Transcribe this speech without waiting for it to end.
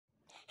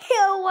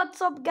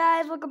What's up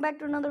guys, welcome back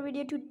to another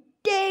video.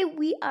 Today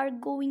we are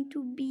going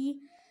to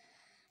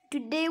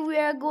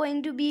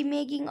be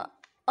making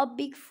a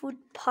Bigfoot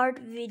part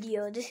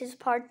video. This is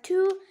part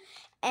 2,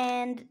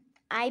 and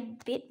I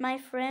bit my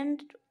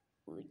friend,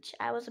 which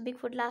I was a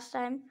Bigfoot last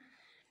time,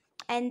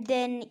 and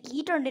then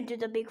he turned into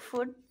the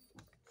Bigfoot,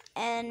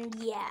 and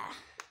yeah.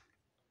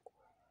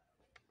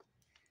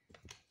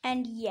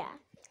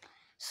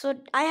 So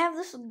I have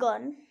this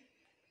gun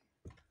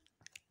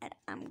and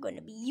I'm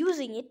gonna be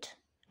using it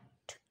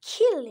to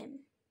kill him,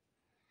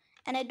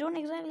 and I don't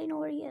exactly know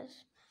where he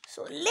is.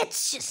 So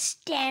let's just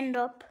stand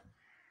up,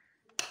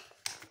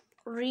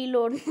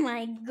 reload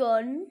my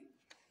gun.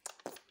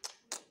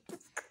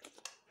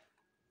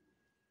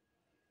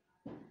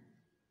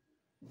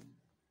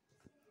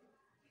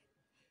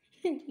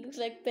 Looks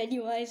like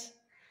Pennywise.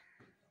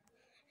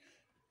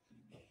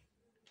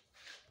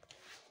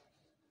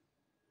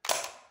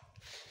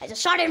 I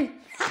just shot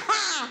him.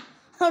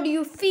 How do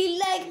you feel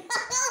like?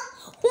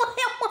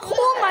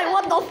 Oh my,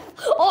 what the?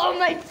 Oh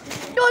my,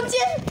 don't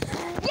you?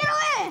 Get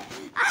away!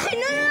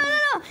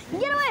 No.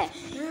 Get away!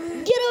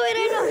 Get away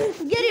right now!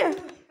 Get here!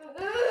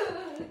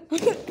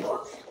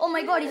 Oh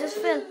my god, he just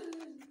fell.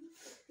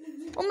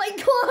 Oh my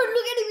god,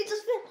 look at him, he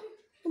just fell.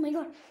 Oh my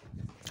god.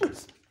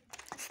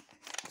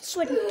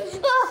 Sweating.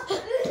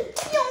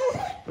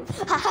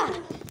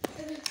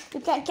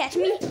 You can't catch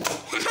me.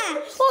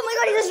 Oh my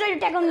god, he just tried to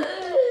attack on me.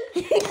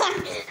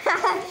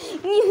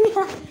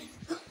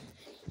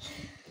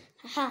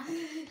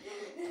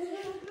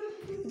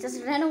 He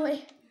just ran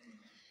away.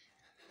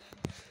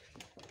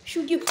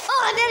 Shoot you.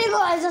 Oh, there you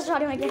go. I just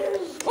shot him again.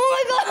 Oh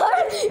my god.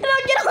 No,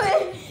 get away.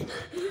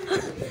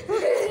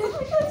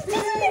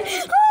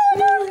 Oh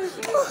no.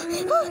 Oh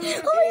my god.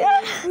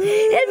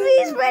 Help me,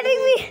 he's spreading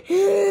me.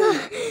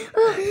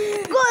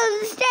 Go,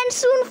 stand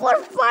soon for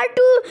part 2.